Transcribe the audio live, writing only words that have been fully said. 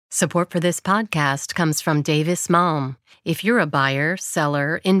Support for this podcast comes from Davis Malm. If you're a buyer,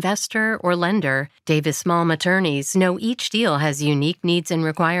 seller, investor, or lender, Davis Malm attorneys know each deal has unique needs and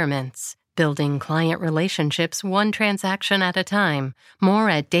requirements. Building client relationships one transaction at a time. More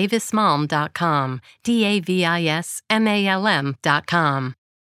at davismalm.com, DAVISMALM.com.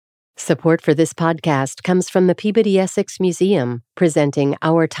 Support for this podcast comes from the Peabody Essex Museum, presenting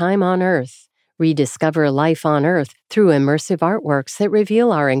Our Time on Earth. Rediscover life on Earth through immersive artworks that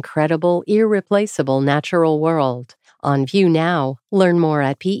reveal our incredible, irreplaceable natural world. On view now. Learn more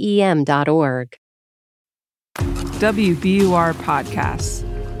at PEM.org. WBUR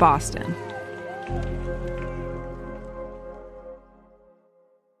Podcasts, Boston.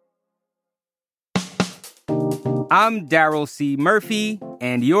 I'm Daryl C. Murphy,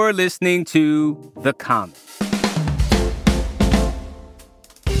 and you're listening to The Comment.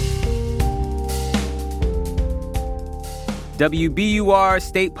 WBUR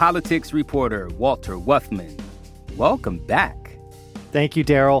state politics reporter Walter Wuthmann. Welcome back. Thank you,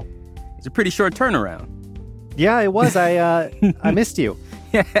 Daryl. It's a pretty short turnaround. Yeah, it was. I missed you.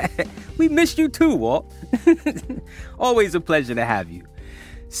 Yeah, we missed you too, Walt. Always a pleasure to have you.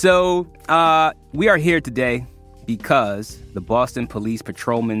 So, we are here today because the Boston Police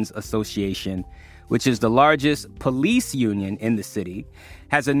Patrolmen's Association, which is the largest police union in the city,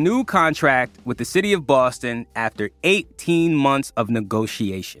 has a new contract with the city of Boston after 18 months of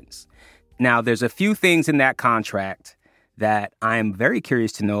negotiations. Now, there's a few things in that contract that I'm very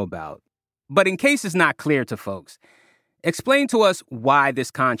curious to know about. But in case it's not clear to folks, explain to us why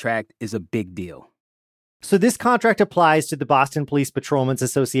this contract is a big deal. So this contract applies to the Boston Police Patrolmen's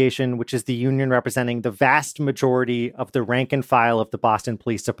Association, which is the union representing the vast majority of the rank and file of the Boston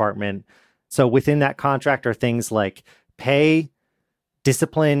Police Department. So within that contract are things like pay,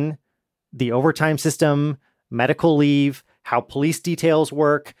 discipline, the overtime system, medical leave, how police details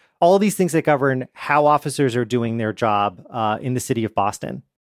work, all these things that govern how officers are doing their job in the city of Boston.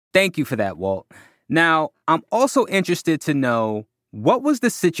 Thank you for that, Walt. Now, I'm also interested to know, what was the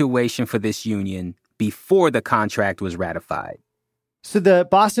situation for this union before the contract was ratified? So the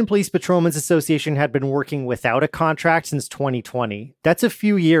Boston Police Patrolmen's Association had been working without a contract since 2020. That's a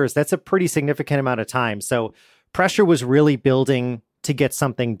few years. That's a pretty significant amount of time. So pressure was really building to get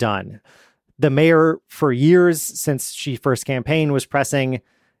something done. The mayor, for years since she first campaigned, was pressing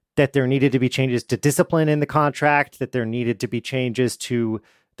that there needed to be changes to discipline in the contract, that there needed to be changes to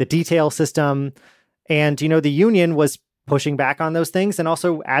the detail system. And, the union was pushing back on those things and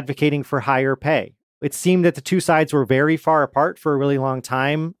also advocating for higher pay. It seemed that the two sides were very far apart for a really long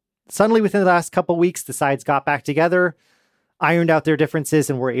time. Suddenly, within the last couple of weeks, the sides got back together, ironed out their differences,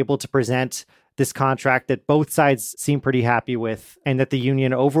 and were able to present this contract that both sides seem pretty happy with, and that the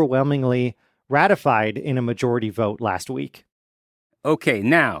union overwhelmingly ratified in a majority vote last week. Okay,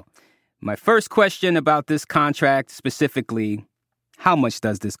 now, my first question about this contract specifically, how much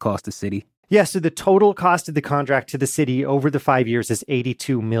does this cost the city? Yeah, so the total cost of the contract to the city over the 5 years is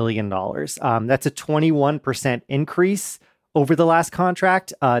 $82 million. That's a 21% increase over the last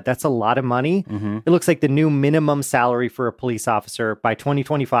contract. That's a lot of money. Mm-hmm. It looks like the new minimum salary for a police officer by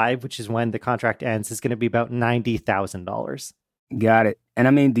 2025, which is when the contract ends, is going to be about $90,000. Got it.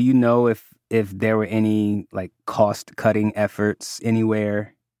 And do you know if there were any cost-cutting efforts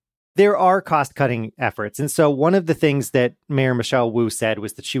anywhere? There are cost-cutting efforts. And so one of the things that Mayor Michelle Wu said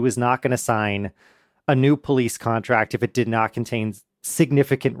was that she was not going to sign a new police contract if it did not contain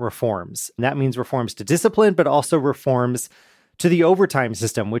significant reforms. And that means reforms to discipline, but also reforms to the overtime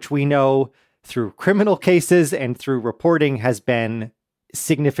system, which we know through criminal cases and through reporting has been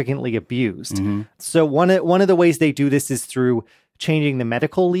significantly abused. Mm-hmm. So one of the ways they do this is through changing the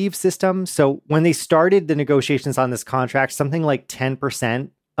medical leave system. So when they started the negotiations on this contract, something like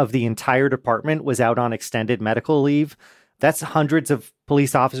 10% of the entire department was out on extended medical leave. That's hundreds of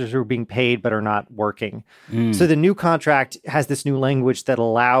police officers who are being paid but are not working. So the new contract has this new language that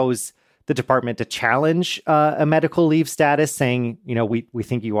allows the department to challenge a medical leave status, saying, we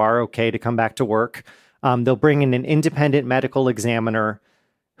think you are okay to come back to work. They'll bring in an independent medical examiner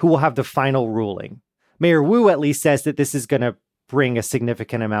who will have the final ruling. Mayor Wu at least says that this is going to bring a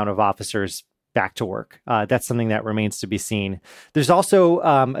significant amount of officers back to work. That's something that remains to be seen. There's also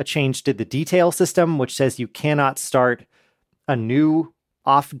a change to the detail system, which says you cannot start a new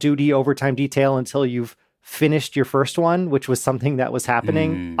off-duty overtime detail until you've finished your first one, which was something that was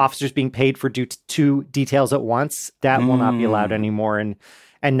happening. Officers being paid for two details at once, that will not be allowed anymore.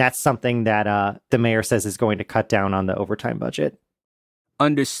 And that's something that the mayor says is going to cut down on the overtime budget.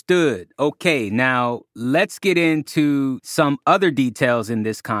 Understood. Okay, now let's get into some other details in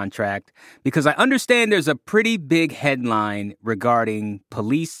this contract, because I understand there's a pretty big headline regarding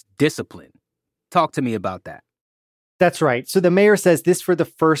police discipline. Talk to me about that. That's right. So the mayor says this for the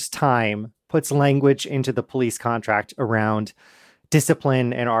first time puts language into the police contract around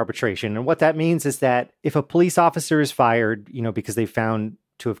discipline and arbitration. And what that means is that if a police officer is fired, because they found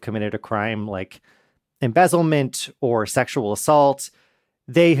to have committed a crime like embezzlement or sexual assault,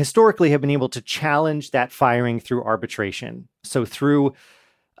 they historically have been able to challenge that firing through arbitration. So through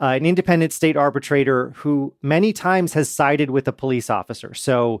an independent state arbitrator who many times has sided with a police officer.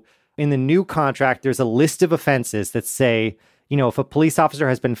 So in the new contract, there's a list of offenses that say, if a police officer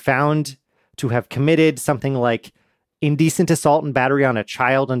has been found to have committed something like indecent assault and battery on a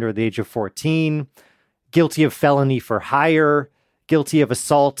child under the age of 14, guilty of felony for hire, guilty of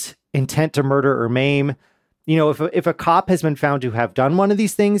assault, intent to murder or maim. If a cop has been found to have done one of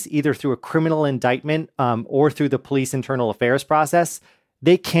these things, either through a criminal indictment or through the police internal affairs process,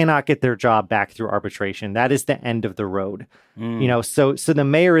 they cannot get their job back through arbitration. That is the end of the road. So the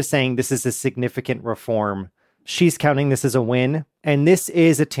mayor is saying this is a significant reform. She's counting this as a win, and this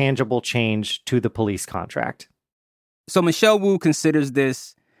is a tangible change to the police contract. So Michelle Wu considers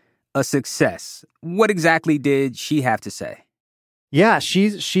this a success. What exactly did she have to say? Yeah,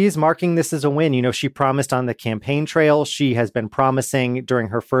 she's marking this as a win. She promised on the campaign trail. She has been promising during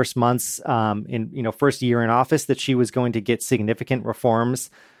her first months first year in office that she was going to get significant reforms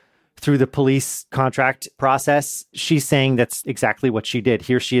through the police contract process. She's saying that's exactly what she did.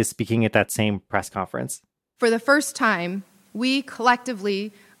 Here she is speaking at that same press conference. For the first time, we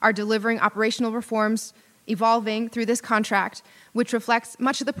collectively are delivering operational reforms evolving through this contract, which reflects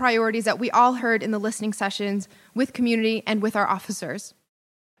much of the priorities that we all heard in the listening sessions with community and with our officers.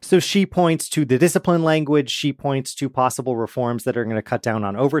 So she points to the discipline language. She points to possible reforms that are going to cut down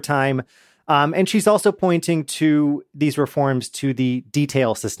on overtime. And she's also pointing to these reforms to the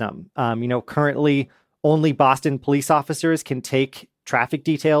detail system. Currently, only Boston police officers can take traffic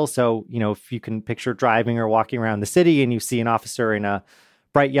details. So, if you can picture driving or walking around the city and you see an officer in a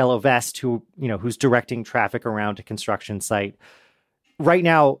bright yellow vest who's directing traffic around a construction site. Right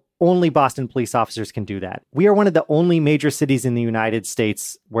now, only Boston police officers can do that. We are one of the only major cities in the United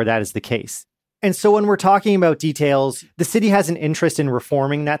States where that is the case. And so when we're talking about details, the city has an interest in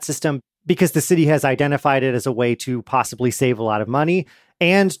reforming that system because the city has identified it as a way to possibly save a lot of money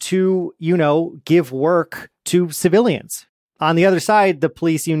and to, give work to civilians. On the other side, the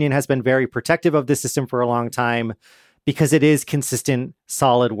police union has been very protective of the system for a long time, because it is consistent,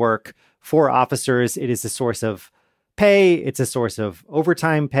 solid work for officers. It is a source of pay. It's a source of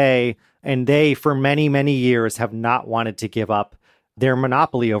overtime pay. And they, for many, many years, have not wanted to give up their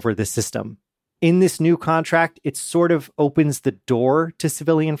monopoly over the system. In this new contract, it sort of opens the door to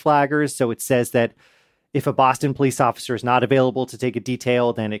civilian flaggers. So it says that if a Boston police officer is not available to take a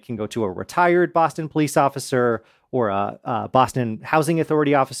detail, then it can go to a retired Boston police officer or a Boston Housing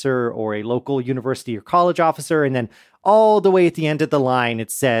Authority officer or a local university or college officer. And then all the way at the end of the line, it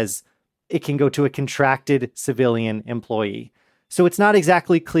says it can go to a contracted civilian employee. So it's not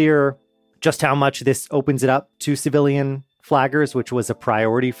exactly clear just how much this opens it up to civilian flaggers, which was a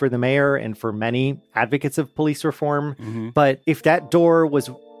priority for the mayor and for many advocates of police reform. Mm-hmm. But if that door was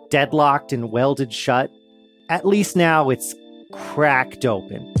deadlocked and welded shut, at least now it's cracked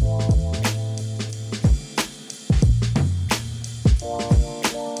open.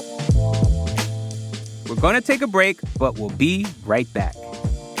 We're going to take a break, but we'll be right back.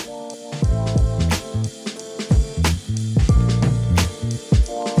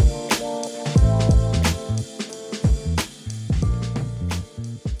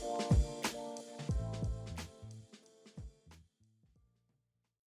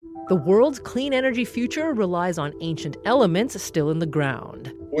 The world's clean energy future relies on ancient elements still in the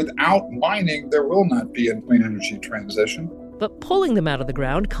ground. Without mining, there will not be a clean energy transition. But pulling them out of the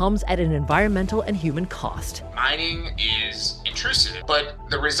ground comes at an environmental and human cost. Mining is intrusive, but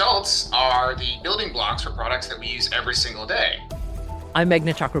the results are the building blocks for products that we use every single day. I'm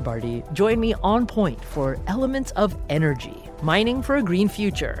Meghna Chakrabarty. Join me on Point for Elements of Energy, Mining for a Green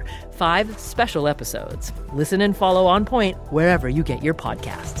Future. 5 special episodes. Listen and follow On Point wherever you get your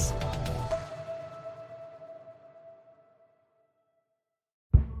podcasts.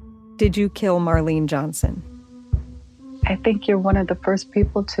 Did you kill Marlene Johnson? I think you're one of the first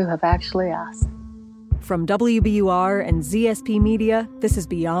people to have actually asked. From WBUR and ZSP Media, this is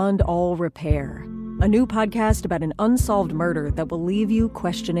Beyond All Repair, a new podcast about an unsolved murder that will leave you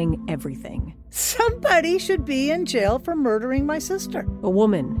questioning everything. Somebody should be in jail for murdering my sister. A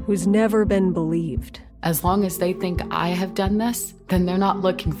woman who's never been believed. As long as they think I have done this, then they're not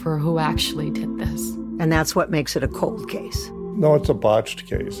looking for who actually did this. And that's what makes it a cold case. No, it's a botched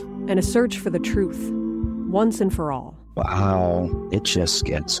case. And a search for the truth, once and for all. Wow, it just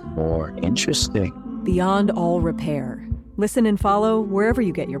gets more interesting. Beyond All Repair. Listen and follow wherever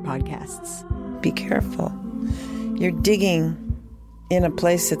you get your podcasts. Be careful. You're digging in a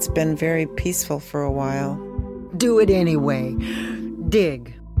place that's been very peaceful for a while. Do it anyway.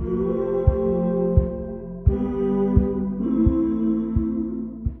 Dig.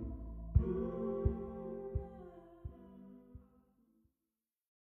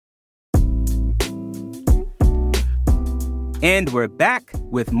 And we're back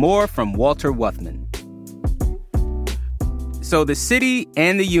with more from Walter Wuthmann. So the city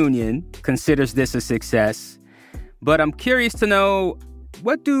and the union considers this a success, but I'm curious to know,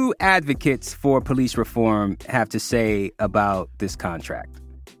 what do advocates for police reform have to say about this contract?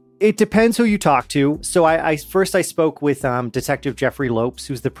 It depends who you talk to. So I spoke with Detective Jeffrey Lopes,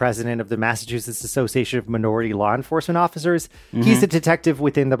 who's the president of the Massachusetts Association of Minority Law Enforcement Officers. Mm-hmm. He's a detective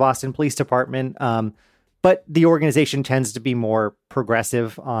within the Boston Police Department. But the organization tends to be more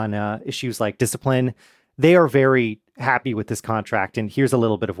progressive on issues like discipline. They are very happy with this contract. And here's a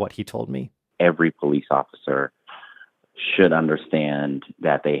little bit of what he told me. Every police officer should understand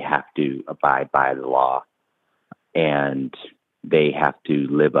that they have to abide by the law and they have to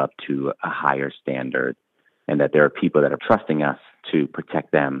live up to a higher standard, and that there are people that are trusting us to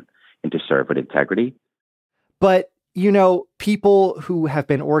protect them and to serve with integrity. But you know, people who have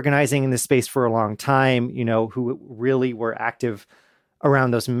been organizing in this space for a long time, you know, who really were active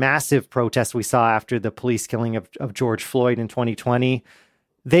around those massive protests we saw after the police killing of George Floyd in 2020,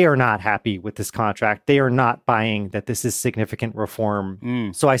 they are not happy with this contract. They are not buying that this is significant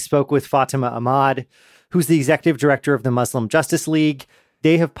reform. So I spoke with Fatima Ahmad, who's the executive director of the Muslim Justice League.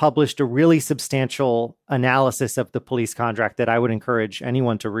 They have published a really substantial analysis of the police contract that I would encourage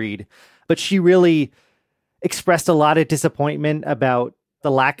anyone to read. But she really expressed a lot of disappointment about the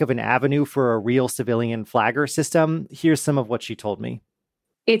lack of an avenue for a real civilian flagger system. Here's some of what she told me.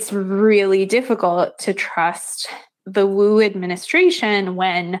 It's really difficult to trust the Wu administration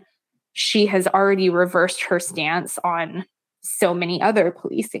when she has already reversed her stance on so many other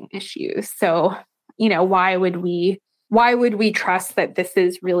policing issues. So, you know, why would we trust that this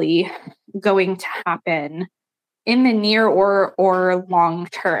is really going to happen in the near or long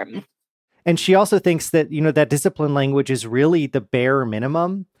term? And she also thinks that, you know, that discipline language is really the bare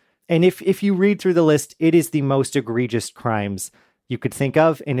minimum. And if you read through the list, it is the most egregious crimes you could think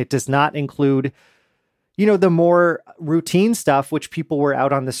of. And it does not include, you know, the more routine stuff, which people were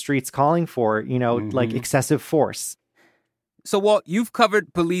out on the streets calling for, you know, like excessive force. So, Walt, you've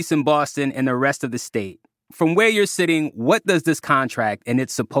covered police in Boston and the rest of the state. From where you're sitting, what does this contract and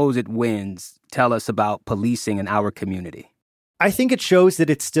its supposed wins tell us about policing in our community? I think it shows that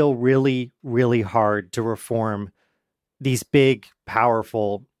it's still really, really hard to reform these big,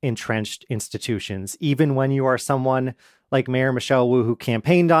 powerful, entrenched institutions, even when you are someone like Mayor Michelle Wu, who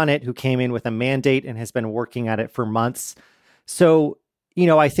campaigned on it, who came in with a mandate and has been working at it for months. So, you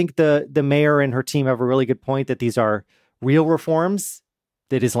know, I think the mayor and her team have a really good point that these are real reforms,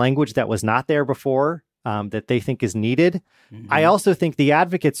 that is language that was not there before, that they think is needed. I also think the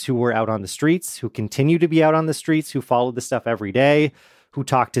advocates who were out on the streets, who continue to be out on the streets, who follow this stuff every day, who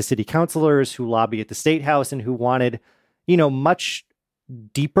talk to city councilors, who lobby at the State House, and who wanted, you know, much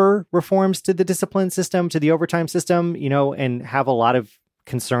deeper reforms to the discipline system, to the overtime system, you know, and have a lot of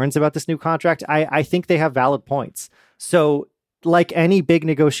concerns about this new contract. I think they have valid points. So like any big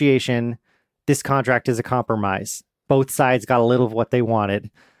negotiation, this contract is a compromise. Both sides got a little of what they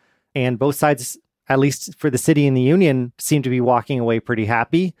wanted. And both sides, at least for the city and the union, seem to be walking away pretty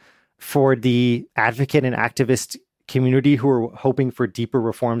happy. For the advocate and activist community who are hoping for deeper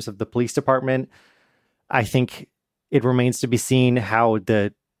reforms of the police department, I think it remains to be seen how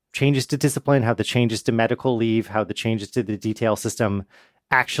the changes to discipline, how the changes to medical leave, how the changes to the detail system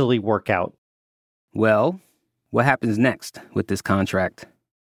actually work out. Well, what happens next with this contract?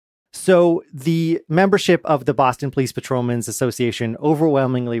 So the membership of the Boston Police Patrolmen's Association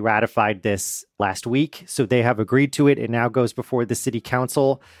overwhelmingly ratified this last week. So they have agreed to it. It now goes before the city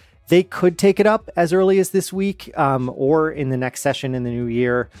council. They could take it up as early as this week or in the next session in the new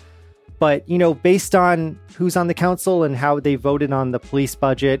year. But, you know, based on who's on the council and how they voted on the police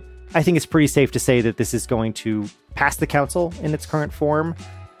budget, I think it's pretty safe to say that this is going to pass the council in its current form,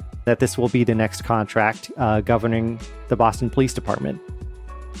 that this will be the next contract governing the Boston Police Department.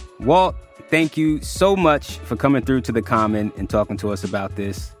 Walt, thank you so much for coming through to the Common and talking to us about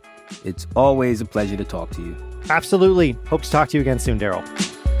this. It's always a pleasure to talk to you. Absolutely. Hope to talk to you again soon, Daryl.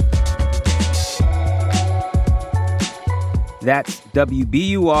 That's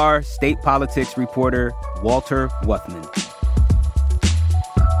WBUR state politics reporter Walter Wuthmann.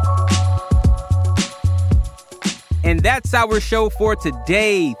 And that's our show for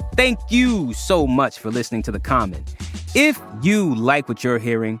today. Thank you so much for listening to The Common. If you like what you're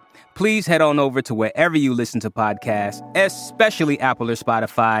hearing, please head on over to wherever you listen to podcasts, especially Apple or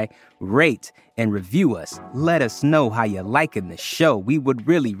Spotify. Rate and review us. Let us know how you're liking the show. We would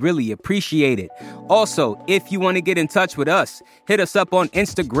really, really appreciate it. Also, if you want to get in touch with us, hit us up on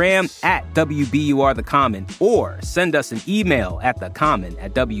Instagram at WBUR The Common or send us an email at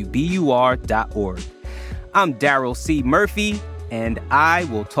thecommon@wbur.org. I'm Daryl C. Murphy, and I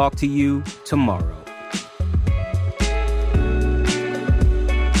will talk to you tomorrow.